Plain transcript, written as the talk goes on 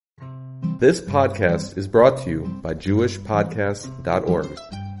This podcast is brought to you by JewishPodcasts.org.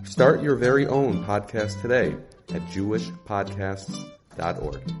 Start your very own podcast today at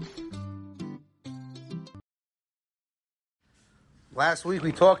JewishPodcasts.org. Last week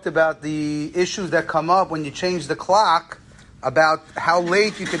we talked about the issues that come up when you change the clock, about how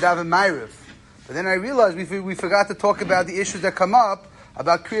late you could daven Ma'ariv. But then I realized we forgot to talk about the issues that come up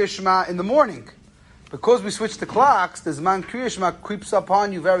about Krias Shma in the morning. Because we switched the clocks, the Zman Krias Shma creeps up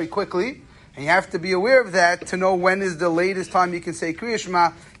on you very quickly, and you have to be aware of that to know when is the latest time you can say Krias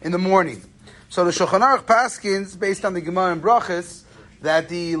Shma in the morning. So the Shulchan Aruch paskins, based on the Gemara and Brachas, that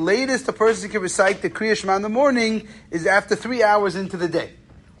the latest a person can recite the Krias Shma in the morning is after 3 hours into the day.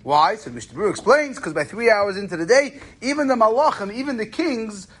 Why? So Mishnah Berurah explains, because by 3 hours into the day, even the Malachim, even the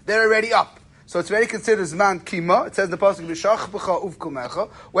kings, they're already up. So it's already considered Zman Kima. It says in the pasuk, B'shachbecha uvkumecha,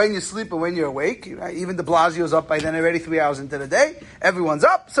 when you sleep and when you're awake. Right? Even de Blasio's up by then already 3 hours into the day. Everyone's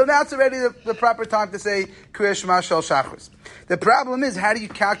up. So now it's already the proper time to say Krias Shema Shel Shachris. The problem is, how do you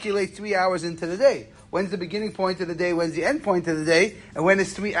calculate 3 hours into the day? When's the beginning point of the day? When's the end point of the day? And when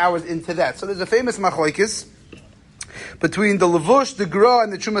is 3 hours into that? So there's a famous machlokes between the Levush, the Gra,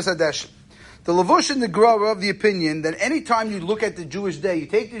 and the Chumas Hadesh. The Levush and the Gra are of the opinion that any time you look at the Jewish day, you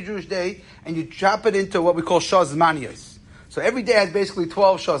take the Jewish day and you chop it into what we call Shah Zmaniyos. So every day has basically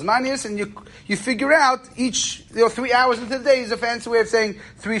 12 Shah Zmaniyos, and you figure out each 3 hours into the day is a fancy way of saying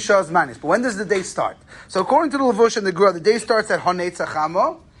 3 Shah Zmaniyos. But when does the day start? So according to the Levush and the Gra, the day starts at Hanei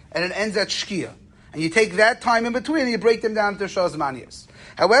Tzachamo and it ends at Shkia. And you take that time in between and you break them down to Shah Zmaniyos.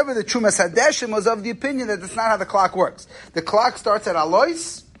 However, the Chumas Hadeshim was of the opinion that that's not how the clock works. The clock starts at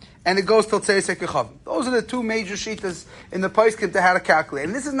Alois, and it goes till Tzeis HaKechavim. Those are the two major shitas in the Poskim to how to calculate.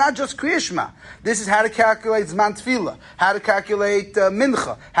 And this is not just Krias Shma. This is how to calculate Zman Tefillah, how to calculate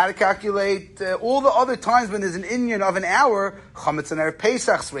Mincha, how to calculate all the other times when there's an inyan of an hour, Chametz and Erev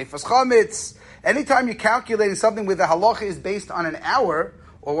Pesach, Sreifas Chametz. Anytime you're calculating something where the halacha is based on an hour,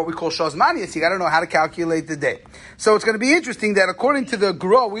 or what we call Shah Zmaniyos, you got to know how to calculate the day. So it's going to be interesting that according to the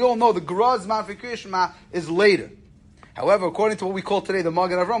Gra, we all know the Gra Zman for Krias Shma is later. However, according to what we call today the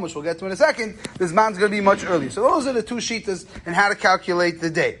Magen Avram, which we'll get to in a second, the Zman's going to be much earlier. So those are the two shitas in how to calculate the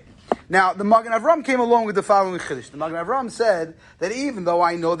day. Now, the Magen Avram came along with the following chiddush. The Magen Avram said that even though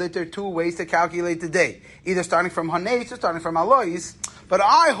I know that there are two ways to calculate the day, either starting from Hanetz or starting from Alois, but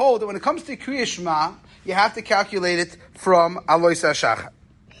I hold that when it comes to Krias Shma, you have to calculate it from Alois HaShachar.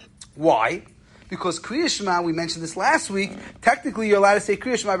 Why? Because Krias Shma, we mentioned this last week, technically you're allowed to say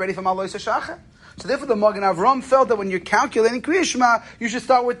Krias Shma ready from Alois HaShachar. So therefore the Magen Avram felt that when you're calculating Krias Shma, you should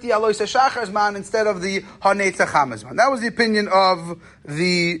start with the Alois HaShachar Zman instead of the Hanei Tzacham Zman. That was the opinion of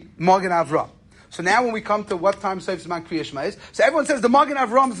the Magen Avram. So now when we come to what time Seif Zman Krias Shma is, so everyone says the Magen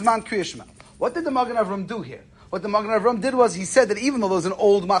Avram Zman Krias Shma. What did the Magen Avram do here? What the Magen Avram did was he said that even though there's an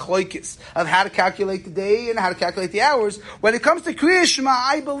old machlokes of how to calculate the day and how to calculate the hours, when it comes to Krias Shma,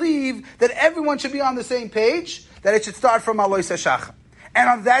 I believe that everyone should be on the same page, that it should start from Alois HaShachar. And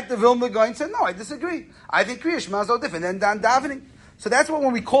on that, the Vilna Gaon said, no, I disagree. I think Krias Shma is no different than davening. So that's what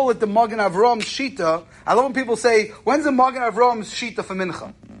when we call it the Magen Avram Shita, I love when people say, when's the Magen Avram Shita for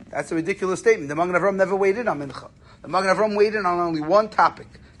Mincha? That's a ridiculous statement. The Magen Avram never weighed in on Mincha. The Magen Avram weighed in on only one topic.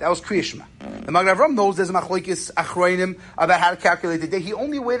 That was Krias Shma. The Magen Avram knows there's a machlokes achronim about how to calculate the day. He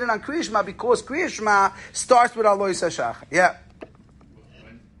only weighed in on Krias Shma because Krias Shma starts with Alois HaShachar. Yeah.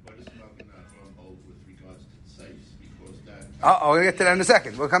 We're going to get to that in a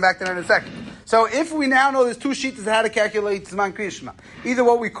second. We'll come back to that in a second. So if we now know there's two shitas of how to calculate Zman Krias Shma, either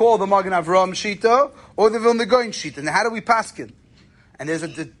what we call the Magen Avram Shita or the Vilna Gaon Shita. Now how do we paskin? And there's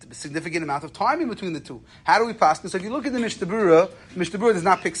a significant amount of time in between the two. How do we paskin? So if you look at the Mishnah Berurah does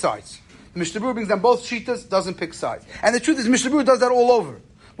not pick sides. The Mishnah Berurah brings down both shitas, doesn't pick sides. And the truth is, Mishnah Berurah does that all over.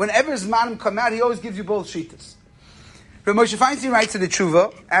 Whenever Zmanim come out, he always gives you both shitas. Rav Moshe Feinstein writes in the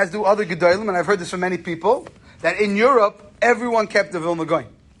Tshuva, as do other Gedolim, and I've heard this from many people, that in Europe, everyone kept the Vilna Gaon.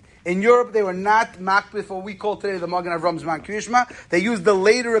 In Europe, they were not makbid for what we call today the Magen Avram Zman Krias Shma. They used the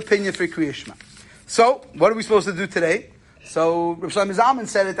later opinion for Krias Shma. So, what are we supposed to do today? So, Rav Shlomo Zalman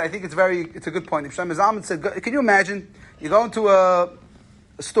said it, I think it's a good point. Rav Shlomo Zalman said, can you imagine, you go into a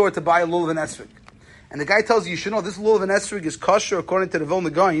store to buy a lulav and esrog, and the guy tells you should know this lulav and esrog is kosher according to the Vilna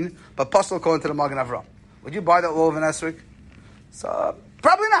Gaon, but pasul according to the Magen Avram. Would you buy that lulav and esrog? So,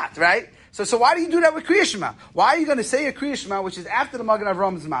 probably not, right? So why do you do that with Krias Shma? Why are you going to say a Krias Shma, which is after the Magen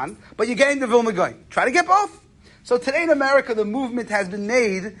Avram Zman, but you're getting the Vilna Gaon? Try to get both. So today in America, the movement has been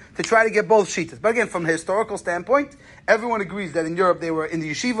made to try to get both shitas. But again, from a historical standpoint, everyone agrees that in Europe they were in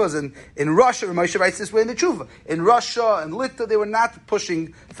the yeshivas, and in Russia, Moshe writes this way in the Tshuva. In Russia and Litva, they were not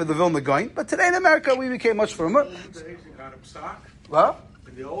pushing for the Vilna Gaon. But today in America, we became much firmer. Well? The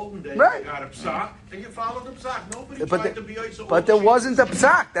In the olden days, Right. you got a psak, and you followed the psak. Nobody But tried to be Yoitza. But there wasn't a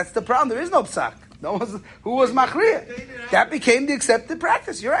psak. That's the problem. There is no psak. Who was machriya? That became the accepted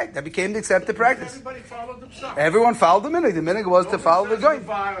practice. You're right. That became the accepted practice. Everybody followed the psak. Everyone followed the minhag. The minhag was to follow the goyim.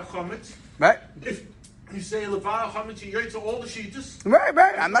 Right. If you say Levara Chametz, you're to all the sheetas.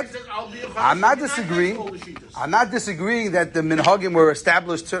 Right. I'm not disagreeing. disagreeing. I'm not disagreeing that the minhagim were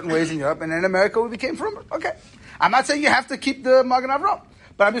established certain ways in Europe, and in America we became from it. Okay. I'm not saying you have to keep the Magen Avraham,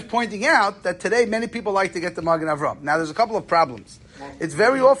 but I'm just pointing out that today many people like to get the Magen Avraham. Now there's a couple of problems. It's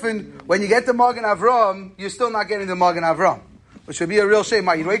very often when you get the Magen Avraham, you're still not getting the Magen Avraham, which would be a real shame.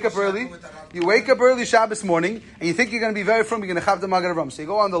 You wake up early Shabbos morning, and you think you're going to be very firm, you're going to have the Magen Avraham. So you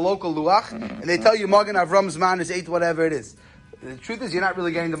go on the local luach, and they tell you Magen Avraham Zman is 8 whatever it is. The truth is, you're not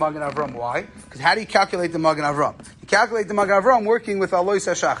really getting the Magen Avraham. Why? Because how do you calculate the Magen Avraham? You calculate the Magen Avraham working with Alois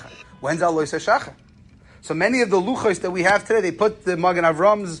HaShachar. When's Alois HaShachar? So many of the luchos that we have today, they put the Magen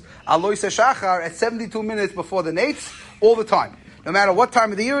Avram's Alois HaShachar at 72 minutes before the nates all the time. No matter what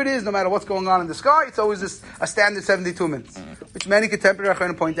time of the year it is, no matter what's going on in the sky, it's always a standard 72 minutes. Which many contemporary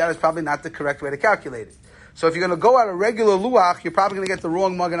Achronim point out is probably not the correct way to calculate it. So if you're going to go at a regular luach, you're probably going to get the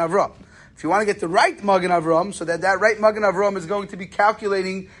wrong Magen Avram. If you want to get the right Magen Avram, so that right Magen Avram is going to be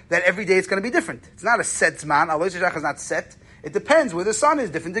calculating that every day it's going to be different. It's not a set Zman. Alois HaShachar is not set. It depends where the sun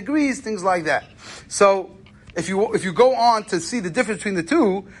is, different degrees, things like that. So, if you go on to see the difference between the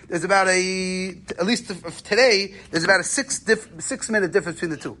two, there's about at least today, there's about a 6 minute difference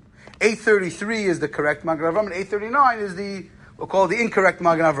between the two. 8:33 is the correct Magen Avram, and 8:39 is we'll call it the incorrect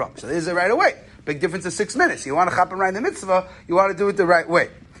Magen Avram. So there's it right away. Big difference of 6 minutes. You want to chop and write the mitzvah, you want to do it the right way.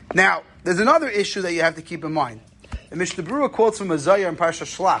 Now, there's another issue that you have to keep in mind. The Mishnah Berurah quotes from a Zayar in Parsha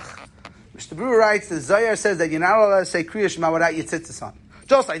Shlach. Mishnah Berurah writes, the Zayar says that you're not allowed to say Krias Shma without your tzitzis on.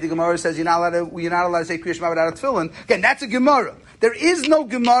 Just like the Gemara says you're not allowed to say Krias Shema without a tefillin. Again, that's a Gemara. There is no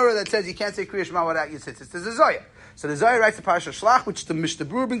Gemara that says you can't say Krias Shema without your tzitzis. There's a Zohar. So the Zohar writes the Parashat Shlach, which the Mishnah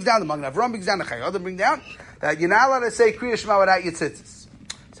Berurah brings down, the Magen Avraham brings down, the Chayyim brings down, that you're not allowed to say Krias Shema without your tzitzis.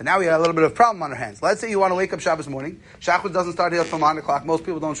 So now we have a little bit of problem on our hands. Let's say you want to wake up Shabbos morning. Shachrit doesn't start here till 9 o'clock. Most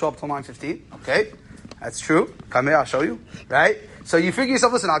people don't show up till 9:15. Okay, that's true. Come here, I'll show you. Right? So you figure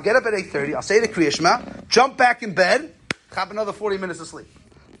yourself, listen, I'll get up at 8:30. I'll say the Krias Shema, jump back in bed, have another 40 minutes of sleep.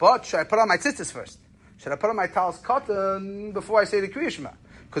 But should I put on my tzitzis first? Should I put on my talis cotton before I say the Krias Shema?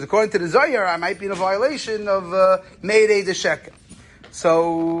 Because according to the Zohar, I might be in a violation of Meidei de Sheker.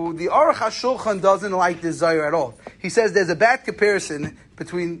 So the Aruch HaShulchan doesn't like this Zohar at all. He says there's a bad comparison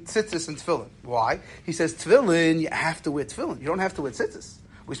between tzitzis and tefillin. Why? He says tefillin, you have to wear tefillin. You don't have to wear tzitzis.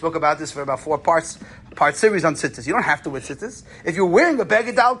 We spoke about this for about 4 part series on tzitzis. You don't have to wear tzitzis. If you're wearing a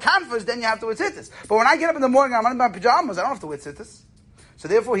Begadal canvas, then you have to wear tzitzis. But when I get up in the morning, I'm in my pajamas, I don't have to wear tzitzis. So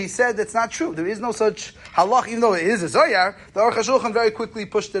therefore he said that's not true. There is no such halach, even though it is a Zohar, the Aruch HaShulchan very quickly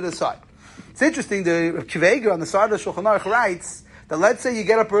pushed it aside. It's interesting, the Kiveiger on the side of the Shulchan Aruch writes that let's say you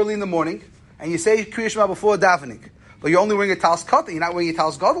get up early in the morning and you say Krias Shema before davening, but you're only wearing a talis katan, you're not wearing a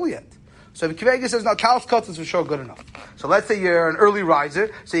talis gadol yet. So if Kiveiger says, no, talis katan is for sure good enough. So let's say you're an early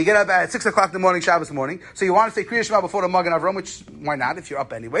riser, so you get up at 6 o'clock in the morning, Shabbos morning, so you want to say Krias Shema before the Magen Avraham, which, why not, if you're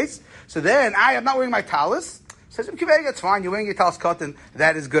up anyways. So then, I'm not wearing my talis. Says Kiveiger, it's fine, you're wearing your talis cotton,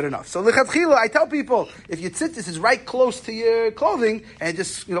 that is good enough. So lichatchila, I tell people, if your tzitzis is right close to your clothing, and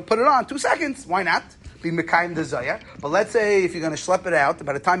just, put it on 2 seconds, why not? Be mekayim the zayah. But let's say if you're going to schlep it out,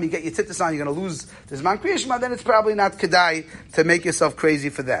 by the time you get your tzitzis on, you're going to lose the Zman Krias Shema, then it's probably not kedai to make yourself crazy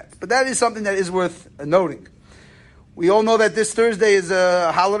for that. But that is something that is worth noting. We all know that this Thursday is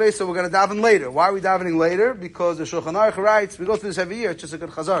a holiday, so we're going to daven later. Why are we davening later? Because the Shulchan Aruch writes, we go through this every year, it's just a good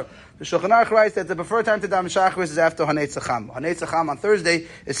chazar. The Shulchan Aruch writes that the preferred time to daven Shacharis is after Hanei Tzacham. Hanei Tzacham on Thursday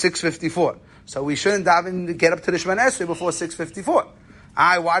is 6:54. So we shouldn't get up to the Shemana Esrei before 6:54.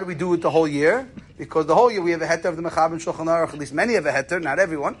 Why do we do it the whole year? Because the whole year we have a heter of the Mechab and Shulchan Aruch, at least many have a heter, not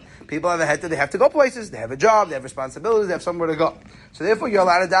everyone. People have a heter, they have to go places, they have a job, they have responsibilities, they have somewhere to go. So therefore you're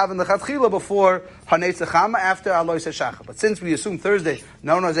allowed to daven lechatchila before Hanei Tzachama after Alois HaShachar. But since we assume Thursday,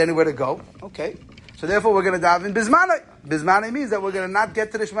 no one has anywhere to go, okay. So therefore we're going to daven Bismanai. Bismanai means that we're going to not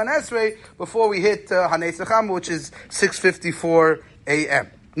get to the Shemana Esrei before we hit Hanei Tzachama, which is 6:54 a.m.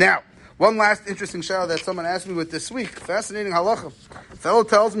 Now, one last interesting shayla that someone asked me with this week. Fascinating halacha. A fellow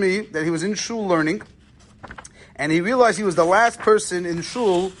tells me that he was in shul learning, and he realized he was the last person in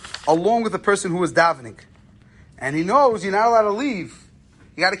shul along with the person who was davening. And he knows you're not allowed to leave.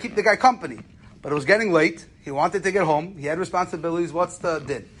 You got to keep the guy company. But it was getting late. He wanted to get home. He had responsibilities. What's the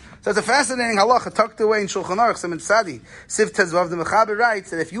din? So it's a fascinating halacha tucked away in Shulchan Aruch. Simon Tzadi, Siv Tezvav, the Mechaber writes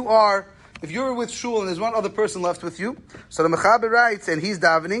that if you're with shul and there's one other person left with you, so the Mechaber writes, and he's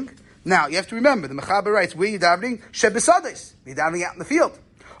davening, Now, you have to remember, the Mechaber writes, where you're davening, Shebesades. You're davening out in the field.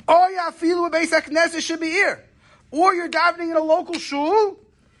 Or Yafilu Beis HaKnesset should be here. Or you're davening in a local shul,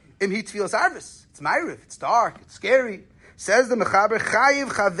 Im Hit Tfilas Arvis. It's Ma'ariv, it's dark, it's scary. Says the Mechaber, Chayiv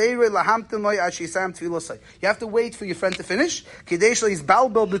Chaveirei Lahamten Loi Ad Sheisam Tfilasai. You have to wait for your friend to finish, Kidei Shelo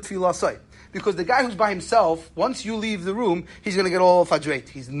Yizbalbel B'Tfilasai. Because the guy who's by himself, once you leave the room, he's going to get all fadreit.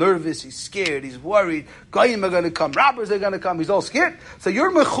 He's nervous, he's scared, he's worried. Goyim are going to come, robbers are going to come, he's all scared. So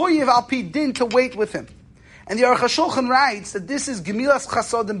you're mechuyev al pi din to wait with him. And the Aruch HaShulchan writes that this is gemilas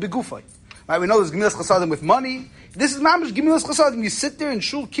chasadim begufay. Right, we know there's gemilas chasadim with money. This is mamish gemilas chasadim. You sit there and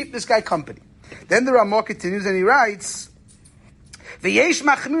shul, keep this guy company. Then the Ramah continues and he writes, V'yesh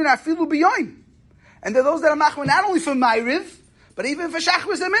machmir afilu b'yoyim. And there are those that are machmir not only for Ma'ariv, but even for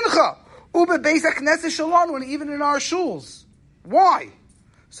Shachris and Mincha. Ube Beis HaKnesset Shalon, and even in our shuls. Why?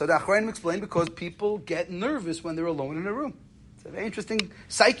 So the Achronim explained, because people get nervous when they're alone in a room. It's a very interesting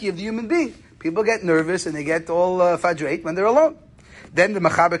psyche of the human being. People get nervous and they get all fadreit when they're alone. Then the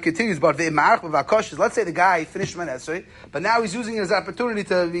Mechaber continues, but let's say the guy finished Shman Esrei, but now he's using it as an opportunity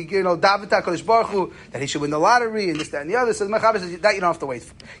to, daven to HaKadosh Baruch Hu, that he should win the lottery, and this, that, and the other. So the Mechaber says, that you don't have to wait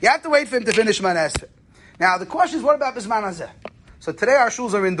for. You have to wait for him to finish Shman Esrei. Now the question is, what about Zman Hazeh? So today our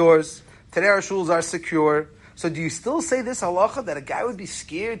shuls are indoors. Today our shuls are secure. So do you still say this halacha that a guy would be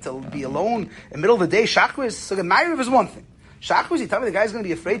scared to be alone in the middle of the day? Shachris? So the Ma'ariv is one thing. Shachris, you tell me the guy's going to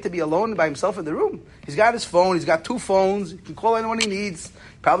be afraid to be alone by himself in the room. He's got his phone. He's got 2 phones. He can call anyone he needs.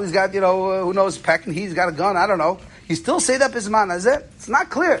 Probably he's got, who knows, packing heat. He's got a gun. I don't know. You still say that Zman Hazeh? It's not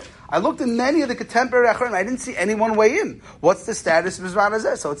clear. I looked in many of the contemporary Achronim. I didn't see anyone weigh in. What's the status of Zman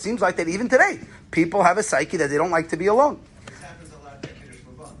Hazeh? So it seems like that even today, people have a psyche that they don't like to be alone.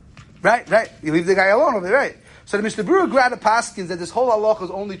 Right. You leave the guy alone over there, right? So the Mishnah Berurah Grada Paskins that this whole halacha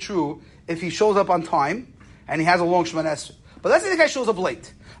is only true if he shows up on time and he has a long Shman Esrei. But let's say the guy shows up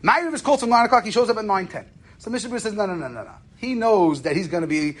late. Ma'ariv is called from 9 o'clock, he shows up at 9:10. So Mishnah Berurah says, no. He knows that he's going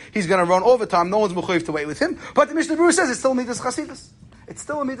to run overtime. No one's mechuyev to wait with him. But the Mishnah Berurah says it's still midas chasidus. It's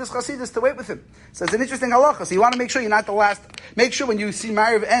still a midas chasidus to wait with him. So it's an interesting halacha. So you want to make sure you're not the last. Make sure when you see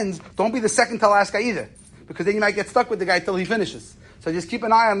Ma'ariv ends, don't be the second to last guy either. Because then you might get stuck with the guy till he finishes. So just keep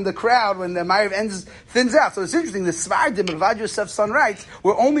an eye on the crowd when the Ma'ariv thins out. So it's interesting. The Svardim, Ravad Yosef's son writes,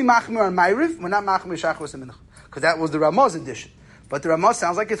 we're only machmir on Ma'ariv, we're not machmir Shachris and Mincha. Because that was the Ramah's edition. But the Ramah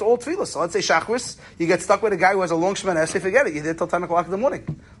sounds like it's all tefillah. So let's say Shachris, you get stuck with a guy who has a long Shman Esrei, forget it. You're there till 10 o'clock in the morning.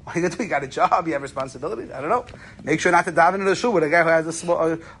 What are you going to do? You got a job, you have responsibilities. I don't know. Make sure not to daven in the shul with a guy who has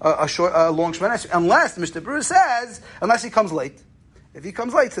a long Shman Esrei. Unless, Mr. Brewer says, unless he comes late. If he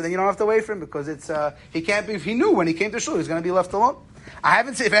comes late, so then you don't have to wait for him because he can't be, if he knew when he came to shul, he was going to be left alone. I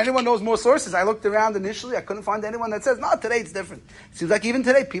haven't seen, if anyone knows more sources, I looked around initially, I couldn't find anyone that says, no, today it's different. It seems like even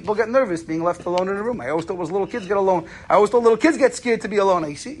today, people get nervous being left alone in a room. I always thought little kids get alone. I always thought little kids get scared to be alone.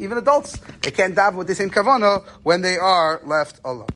 You see, even adults, they can't daven with the same kavanah when they are left alone.